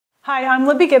Hi, I'm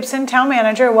Libby Gibson, Town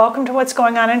Manager. Welcome to What's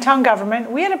Going On in Town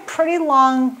Government. We had a pretty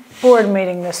long board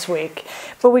meeting this week,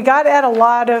 but we got at a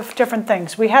lot of different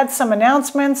things. We had some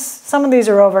announcements. Some of these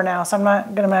are over now, so I'm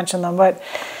not going to mention them, but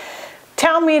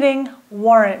town meeting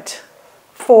warrant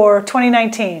for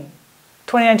 2019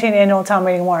 annual town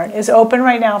meeting warrant is open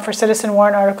right now for citizen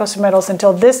warrant article submittals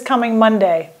until this coming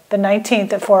Monday, the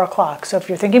 19th at 4 o'clock. So if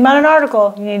you're thinking about an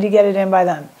article, you need to get it in by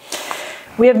then.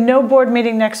 We have no board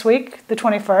meeting next week, the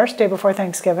 21st, day before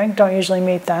Thanksgiving. Don't usually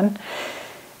meet then.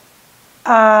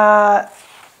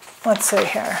 Let's see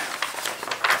here.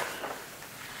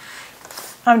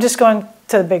 I'm just going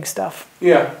to the big stuff.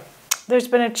 Yeah. There's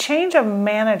been a change of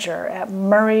manager at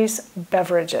Murray's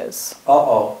Beverages.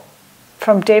 Uh-oh.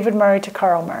 From David Murray to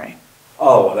Carl Murray.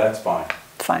 Oh, well, that's fine.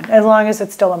 Fine, as long as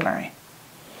it's still a Murray.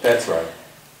 That's right.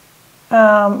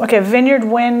 Okay, Vineyard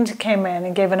Wind came in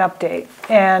and gave an update,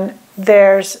 and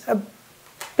there's a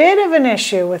bit of an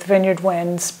issue with Vineyard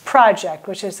Wind's project,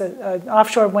 which is an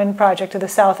offshore wind project to the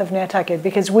south of Nantucket,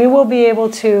 because we will be able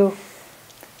to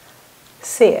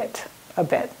see it a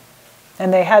bit.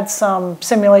 And they had some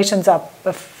simulations up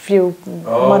a few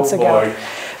months ago. Boy.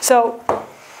 So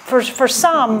for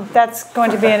some, that's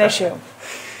going to be an issue.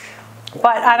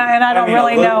 But I don't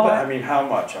really know. I mean, how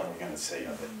much are we going to see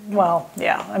of it? Well,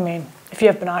 yeah, I mean, if you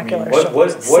have binoculars.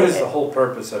 What is the whole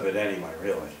purpose of it anyway,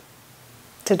 really?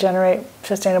 To generate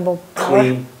sustainable power?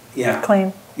 Clean, yeah.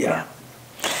 Clean? Yeah.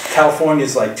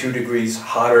 California's like 2 degrees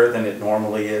hotter than it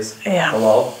normally is. Yeah.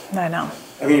 Hello? I know.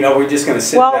 I mean, are we just going to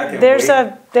sit back and there's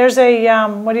wait? there's a,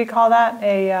 what do you call that?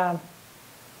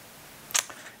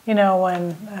 You know,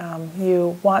 when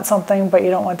you want something, but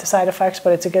you don't want the side effects,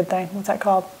 but it's a good thing. What's that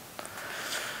called?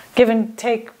 Give and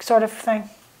take sort of thing?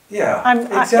 Yeah,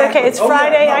 exactly. Okay, it's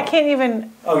Friday. Yeah, no. I can't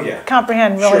even Sure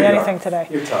comprehend really you anything are. today.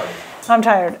 You're tired. I'm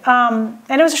tired. And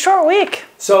it was a short week.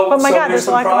 So, but my God, there's there's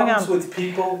a lot some going on. problems with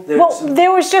people?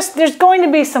 There's going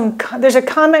to be there's a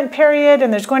comment period,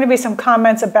 and there's going to be some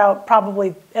comments about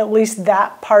probably at least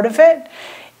that part of it.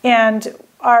 And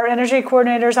our energy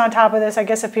coordinator's on top of this. I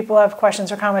guess if people have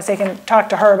questions or comments, they can talk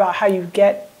to her about how you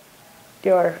get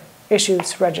your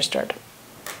issues registered.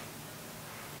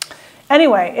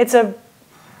 Anyway, it's a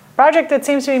project that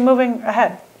seems to be moving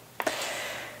ahead.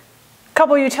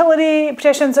 Couple utility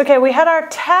petitions. Okay, we had our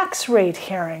tax rate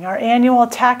hearing, our annual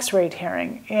tax rate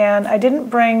hearing, and I didn't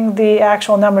bring the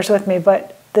actual numbers with me,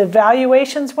 but the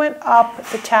valuations went up,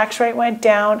 the tax rate went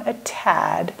down a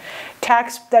tad.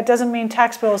 That doesn't mean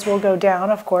tax bills will go down,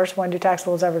 of course. When do tax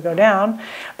bills ever go down?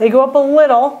 They go up a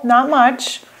little, not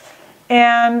much.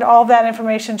 And all that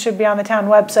information should be on the town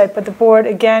website. But the board,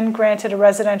 again, granted a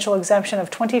residential exemption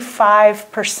of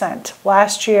 25%.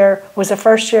 Last year was the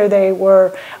first year they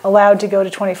were allowed to go to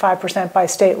 25% by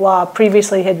state law.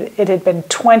 Previously, it had been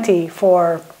 20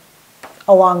 for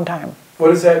a long time. What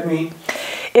does that mean?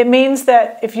 It means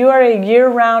that if you are a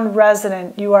year-round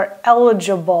resident, you are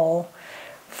eligible,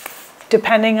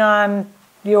 depending on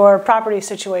your property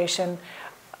situation,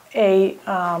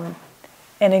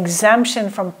 an exemption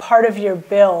from part of your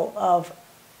bill of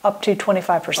up to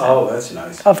 25%. Oh, that's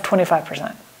nice. Of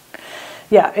 25%.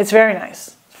 Yeah, it's very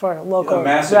nice for local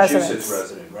Massachusetts residents.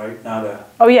 resident, right? Not a...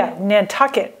 Oh yeah,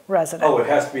 Nantucket resident. Oh, it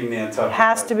has to be Nantucket.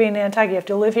 Has to be Nantucket. You have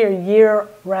to live here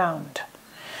year-round.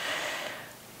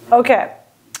 Okay,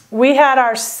 we had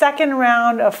our second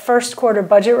round of first quarter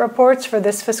budget reports for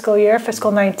this fiscal year,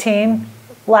 fiscal 19.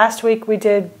 Last week we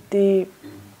did the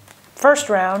first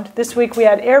round. This week we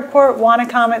had airport,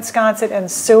 Wanacommet, Sconset, and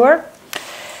sewer.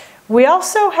 We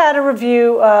also had a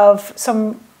review of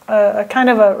some kind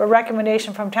of a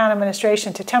recommendation from town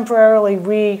administration to temporarily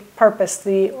repurpose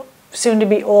the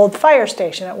soon-to-be old fire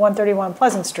station at 131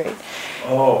 Pleasant Street.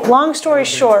 Oh, long story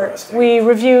short, we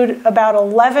reviewed about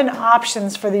 11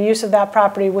 options for the use of that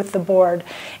property with the board.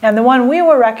 And the one we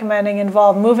were recommending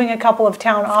involved moving a couple of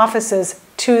town offices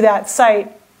to that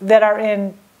site that are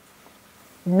in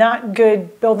not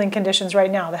good building conditions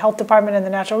right now, the health department and the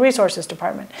natural resources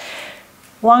department.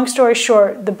 Long story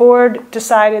short, the board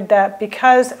decided that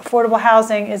because affordable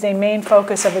housing is a main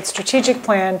focus of its strategic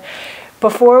plan,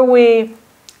 before we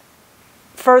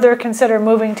further consider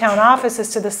moving town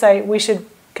offices to the site, we should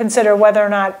consider whether or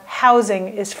not housing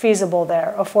is feasible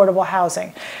there, affordable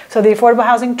housing. So the Affordable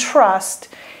Housing Trust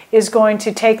is going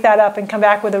to take that up and come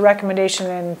back with a recommendation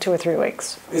in 2 or 3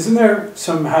 weeks. Isn't there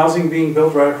some housing being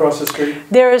built right across the street?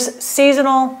 There's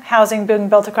seasonal housing being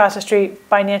built across the street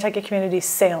by Nantucket Community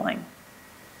Sailing.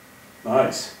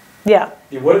 Nice. Yeah.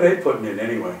 What are they putting in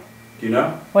anyway? Do you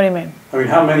know? What do you mean? I mean,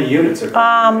 how many units are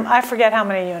going in there? I forget how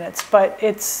many units, but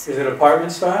it's... Is it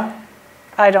apartment style?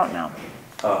 I don't know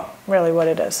really what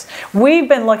it is. We've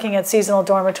been looking at seasonal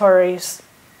dormitories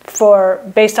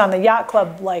based on the yacht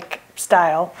club-like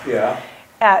style Yeah.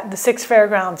 at the Six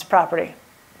Fairgrounds property.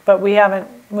 But we haven't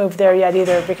moved there yet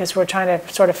either because we're trying to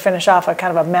sort of finish off a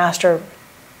kind of a master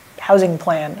housing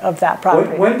plan of that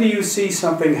property. When do you see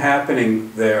something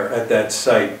happening there at that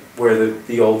site where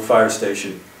the old fire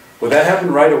station? Will that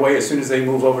happen right away as soon as they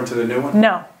move over to the new one?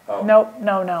 No, Oh.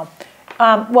 no.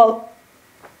 Well,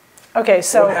 okay,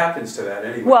 so. What happens to that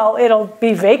anyway? Well, it'll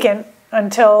be vacant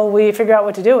until we figure out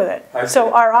what to do with it. I see.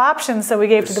 So our options that we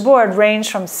gave to the board range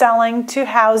from selling to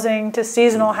housing to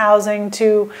seasonal housing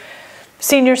to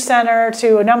senior center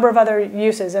to a number of other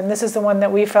uses. And this is the one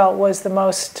that we felt was the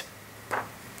most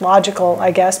logical,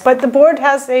 I guess. But the board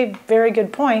has a very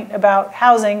good point about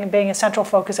housing being a central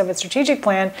focus of its strategic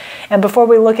plan. And before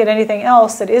we look at anything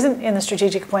else that isn't in the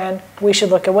strategic plan, we should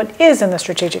look at what is in the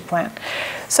strategic plan.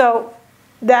 So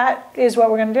that is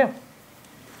what we're going to do.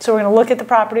 So we're going to look at the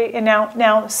property and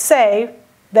now say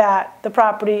that the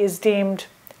property is deemed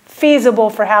feasible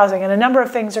for housing. And a number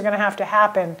of things are going to have to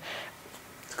happen.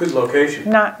 It's a good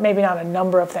location. Maybe not a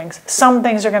number of things. Some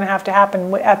things are going to have to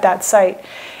happen at that site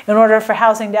in order for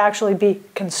housing to actually be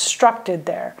constructed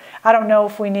there. I don't know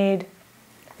if we need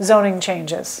zoning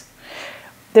changes.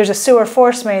 There's a sewer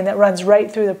force main that runs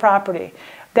right through the property.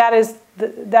 That is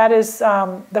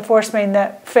the force main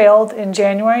that failed in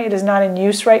January. It is not in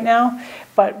use right now,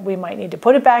 but we might need to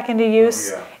put it back into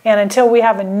use. Oh, yeah. And until we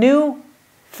have a new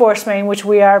force main, which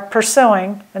we are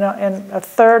pursuing, and a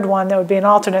third one that would be an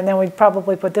alternate, and then we'd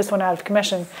probably put this one out of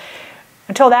commission.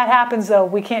 Until that happens, though,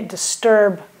 we can't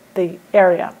disturb the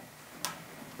area.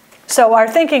 So our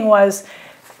thinking was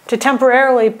to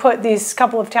temporarily put these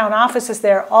couple of town offices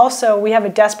there. Also, we have a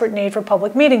desperate need for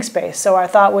public meeting space. So our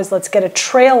thought was, let's get a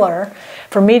trailer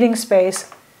for meeting space,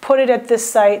 put it at this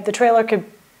site. The trailer could,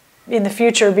 in the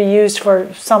future, be used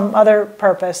for some other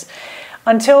purpose.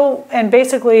 And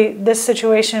basically this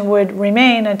situation would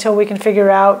remain until we can figure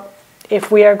out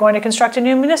if we are going to construct a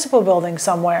new municipal building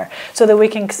somewhere so that we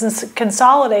can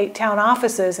consolidate town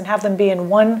offices and have them be in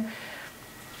one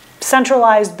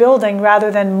centralized building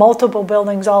rather than multiple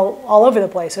buildings all over the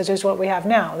place, which is what we have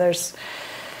now. There's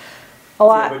a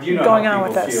lot going on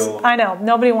with this. I know,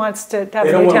 nobody wants to have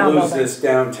a new town building. They don't want to lose this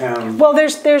downtown. Well,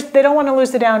 they don't want to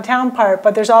lose the downtown part,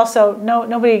 but there's also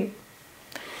nobody.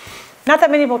 Not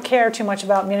that many people care too much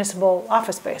about municipal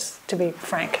office space, to be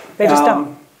frank. They just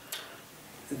don't.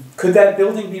 Could that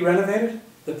building be renovated?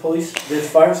 The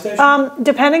fire station?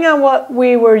 Depending on what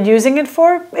we were using it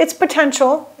for, it's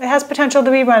potential. It has potential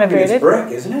to be renovated. It's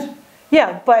brick, isn't it?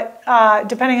 Yeah, but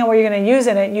depending on what you're going to use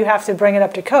in it, you have to bring it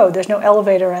up to code. There's no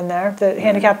elevator in there. The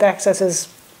handicapped access is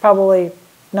probably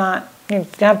not, you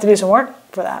have to do some work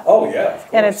for that. Oh yeah, of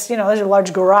course. And it's, there's a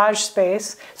large garage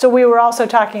space. So we were also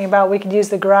talking about we could use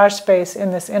the garage space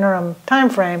in this interim time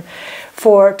frame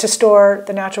to store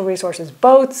the natural resources,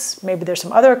 boats. Maybe there's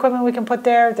some other equipment we can put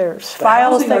there. There's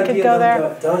files that could go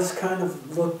there. Does kind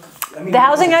of look. I mean, the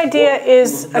housing idea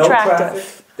is no attractive.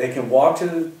 Traffic. They can walk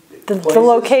to the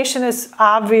location is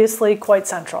obviously quite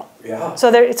central. Yeah.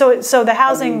 So the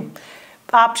housing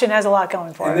option has a lot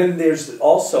going for it. And then there's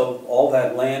also all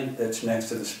that land that's next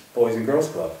to the Boys and Girls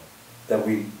Club that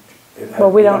we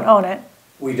don't own it.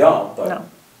 We don't, but no.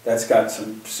 That's got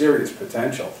some serious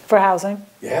potential. For housing?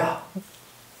 Yeah.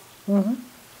 Mm-hmm.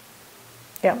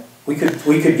 Yeah. We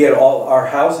could get all our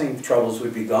housing troubles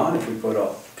would be gone if we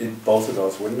did both of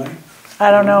those, wouldn't they? I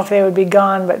don't know if they would be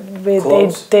gone, but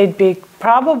they'd be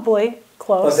probably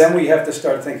close. But then we have to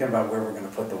start thinking about where we're going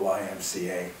to put the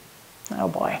YMCA. Oh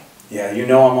boy. Yeah,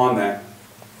 I'm on that.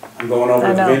 I'm going over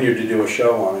to the Vineyard to do a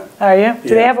show on it. Are you? Do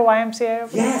they have a YMCA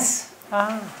over there? Yes.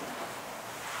 Ah.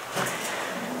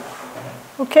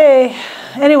 Okay.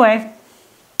 Anyway,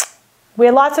 we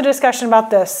had lots of discussion about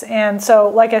this. And so,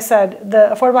 like I said, the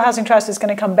Affordable Housing Trust is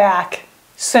going to come back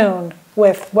soon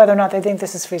with whether or not they think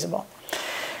this is feasible.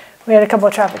 We had a couple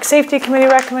of Traffic Safety Committee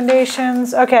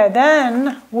recommendations. Okay,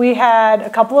 then we had a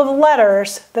couple of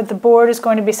letters that the board is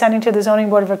going to be sending to the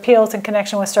Zoning Board of Appeals in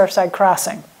connection with Surfside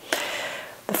Crossing.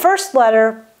 The first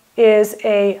letter is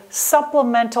a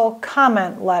supplemental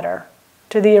comment letter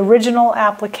to the original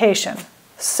application.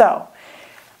 So,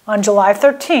 on July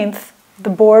 13th, the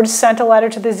board sent a letter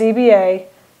to the ZBA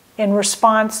in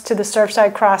response to the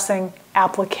Surfside Crossing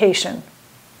application.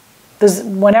 So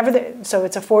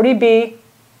it's a 40B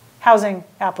housing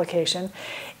application,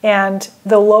 and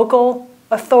the local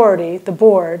authority, the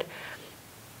board,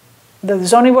 the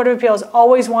Zoning Board of Appeals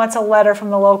always wants a letter from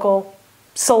the local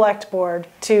select board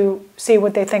to see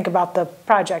what they think about the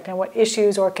project and what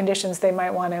issues or conditions they might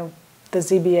want the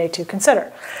ZBA to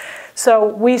consider. So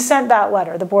we sent that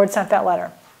letter, the board sent that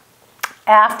letter.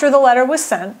 After the letter was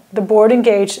sent, the board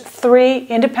engaged 3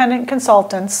 independent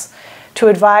consultants to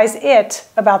advise it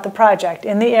about the project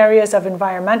in the areas of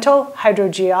environmental,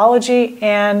 hydrogeology,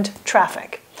 and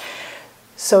traffic.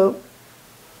 So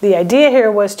the idea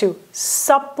here was to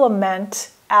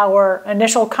supplement our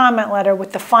initial comment letter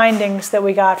with the findings that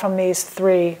we got from these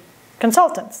 3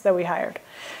 consultants that we hired.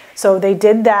 So they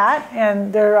did that,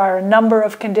 and there are a number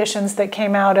of conditions that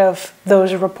came out of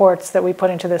those reports that we put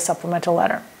into this supplemental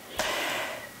letter.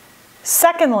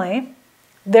 Secondly,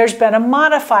 there's been a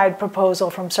modified proposal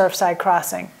from Surfside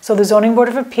Crossing. So the Zoning Board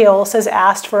of Appeals has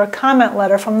asked for a comment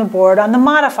letter from the board on the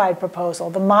modified proposal.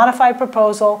 The modified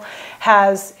proposal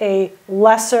has a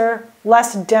less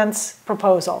dense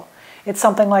proposal. It's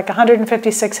something like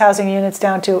 156 housing units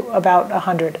down to about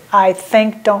 100. I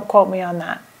think, don't quote me on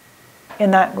that,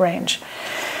 in that range.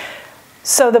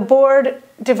 So the board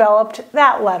developed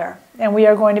that letter, and we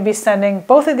are going to be sending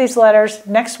both of these letters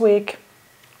next week.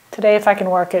 Today, if I can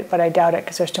work it, but I doubt it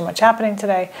because there's too much happening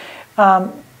today.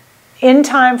 In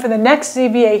time for the next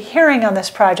ZBA hearing on this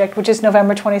project, which is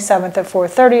November 27th at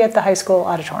 4:30 at the high school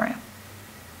auditorium.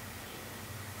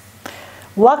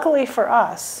 Luckily for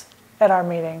us, at our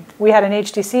meeting, we had an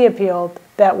HDC appeal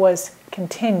that was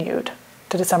continued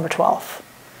to December 12th.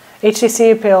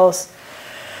 HDC appeals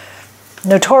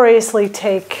notoriously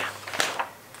take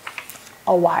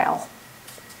a while.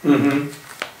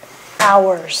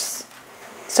 Hours.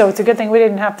 So it's a good thing we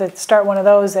didn't have to start one of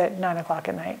those at 9 o'clock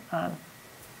at night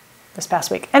this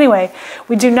past week. Anyway,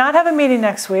 we do not have a meeting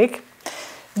next week.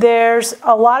 There's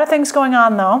a lot of things going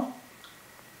on, though.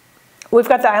 We've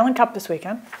got the Island Cup this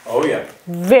weekend. Oh, yeah.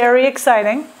 Very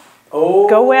exciting. Oh,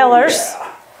 go Whalers.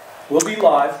 Yeah. We'll be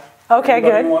live. Okay,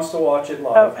 Anybody good. Who wants to watch it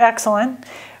live. Oh, excellent.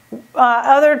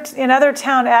 In other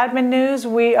town admin news,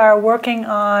 we are working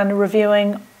on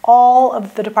reviewing all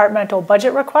of the departmental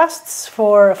budget requests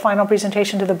for a final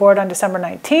presentation to the board on December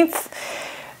 19th.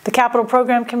 The Capital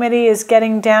Program Committee is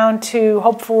getting down to,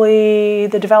 hopefully,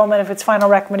 the development of its final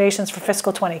recommendations for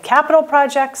fiscal 20 capital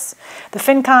projects. The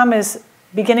FinCom is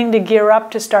beginning to gear up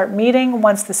to start meeting.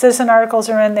 Once the citizen articles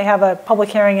are in, they have a public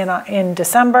hearing in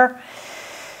December.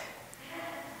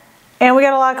 And we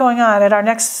got a lot going on at our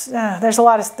next, there's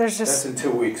just... That's in 2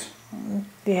 weeks.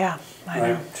 Yeah, I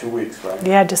know. Right? 2 weeks, right?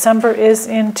 Yeah, December is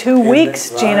in 2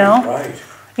 weeks, Gino. Right.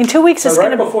 In 2 weeks, it's right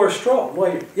going to before Stroll.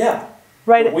 Wait, yeah.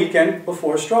 Right. The weekend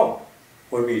before Stroll,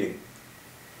 we're meeting.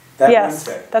 That Yes,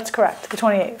 Wednesday. that's correct. The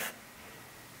 28th.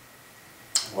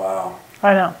 Wow.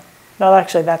 I know. Well,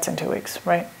 actually, that's in 2 weeks,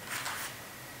 right?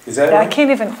 Is that Yeah, right? I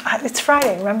can't even. It's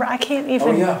Friday. Remember, I can't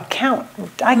even count.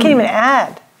 I can't even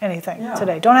add anything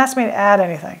today. Don't ask me to add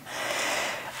anything.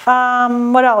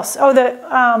 What else? Oh,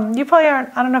 you probably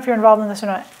aren't. I don't know if you're involved in this or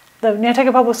not. The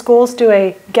Nantucket Public Schools do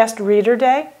a guest reader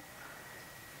day.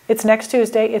 It's next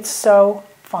Tuesday. It's so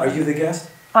fun. Are you the guest?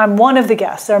 I'm one of the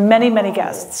guests. There are many, many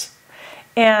guests.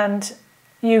 And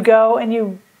you go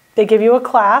and they give you a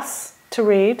class to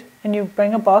read, and you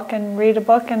bring a book and read a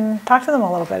book and talk to them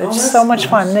a little bit. It's so much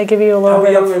fun. They give you a little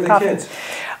bit of coffee. Kids?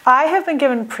 I have been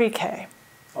given pre-K.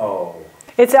 Oh.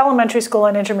 It's elementary school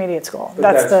and intermediate school.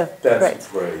 That's the grades.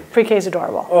 Great. Pre-K is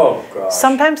adorable. Oh, gosh.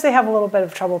 Sometimes they have a little bit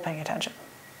of trouble paying attention.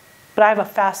 But I have a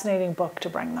fascinating book to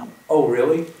bring them. Oh,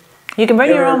 really? You can bring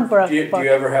your own book. Do you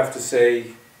ever have to say,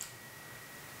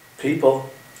 people,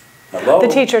 hello? The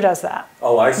teacher does that.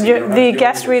 Oh, I see. The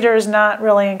guest reader is not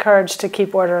really encouraged to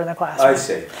keep order in the classroom. I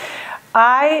see.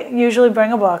 I usually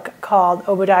bring a book called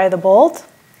Obadiah the Bold.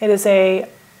 It is a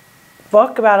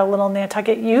book about a little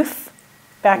Nantucket youth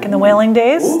back in the whaling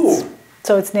days. Ooh.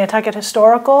 So it's Nantucket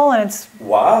historical, and it's...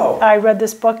 Wow. I read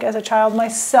this book as a child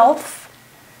myself.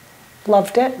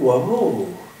 Loved it.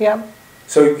 Whoa. Yep.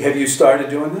 So have you started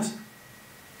doing this?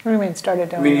 What do you mean started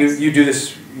doing I mean, this? you do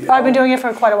this... I've been doing it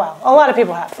for quite a while. A lot of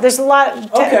people have. There's a lot...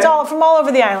 Okay. It's all from all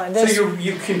over the island. So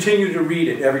you continue to read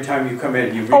it every time you come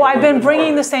in? You read I've been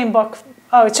bringing the same book.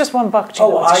 Oh, it's just one book,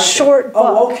 Gino. It's a short book.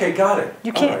 Oh, okay, got it.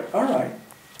 You can't... All right.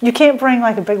 You can't bring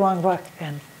like a big long book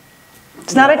in.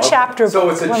 It's not a chapter book. So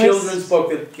it's a children's book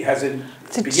that has a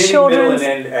beginning, middle,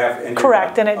 and end.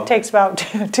 Correct, and it takes about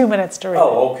 2 minutes to read.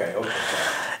 Oh, okay.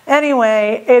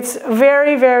 Anyway, it's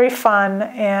very, very fun,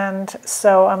 and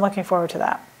so I'm looking forward to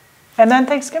that. And then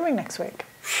Thanksgiving next week.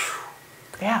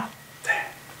 Yeah.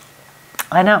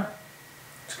 I know.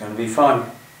 It's going to be fun.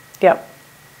 Yep.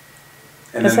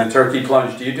 And then the turkey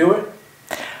plunge, do you do it?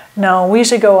 No, we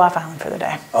usually go off island for the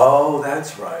day. Oh,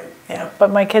 that's right. Yeah, but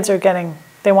my kids are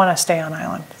they want to stay on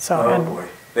island. So, boy.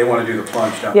 They want to do the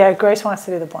plunge, don't they? Yeah, Grace wants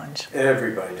to do the plunge.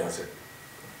 Everybody does it.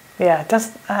 Yeah, it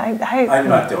does. I'm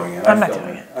not doing it. I'm not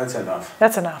doing it. That's enough.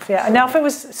 That's enough, yeah. Now, if it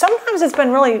was, sometimes it's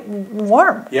been really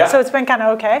warm. Yeah. So it's been kind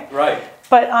of okay. Right.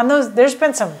 But on those, there's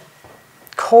been some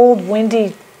cold,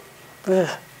 windy, ugh.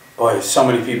 Boy, there's so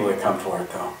many people that come for it,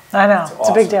 though. I know, It's it's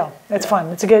a big awesome. deal. It's Yeah. fun,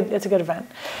 it's a good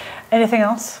event. Anything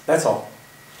else? That's all.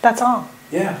 That's all?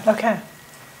 Yeah. Okay.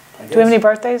 I Do we have any guess.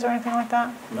 birthdays or anything like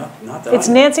that? No, not that It's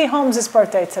I know. Nancy Holmes'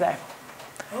 birthday today.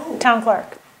 Oh. Town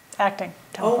clerk, acting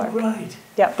town Oh, clerk. right.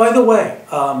 Yep. By the way,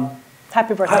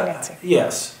 Happy birthday, Nancy.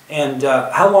 yes, and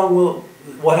how long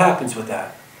what happens with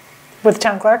that? With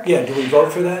town clerk? Yeah, do we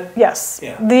vote for that? Yes.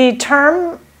 Yeah. The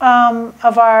term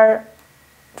of our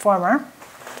former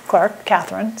clerk,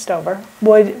 Catherine Stover,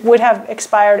 would have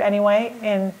expired anyway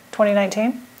in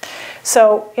 2019.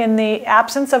 So in the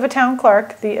absence of a town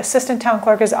clerk, the assistant town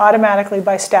clerk is automatically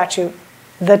by statute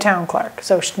the town clerk.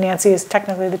 So Nancy is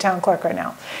technically the town clerk right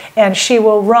now. And she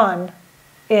will run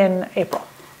in April.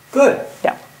 Good.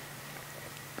 Yeah.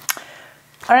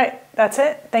 All right, that's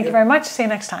it. Thank you very much. See you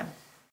next time.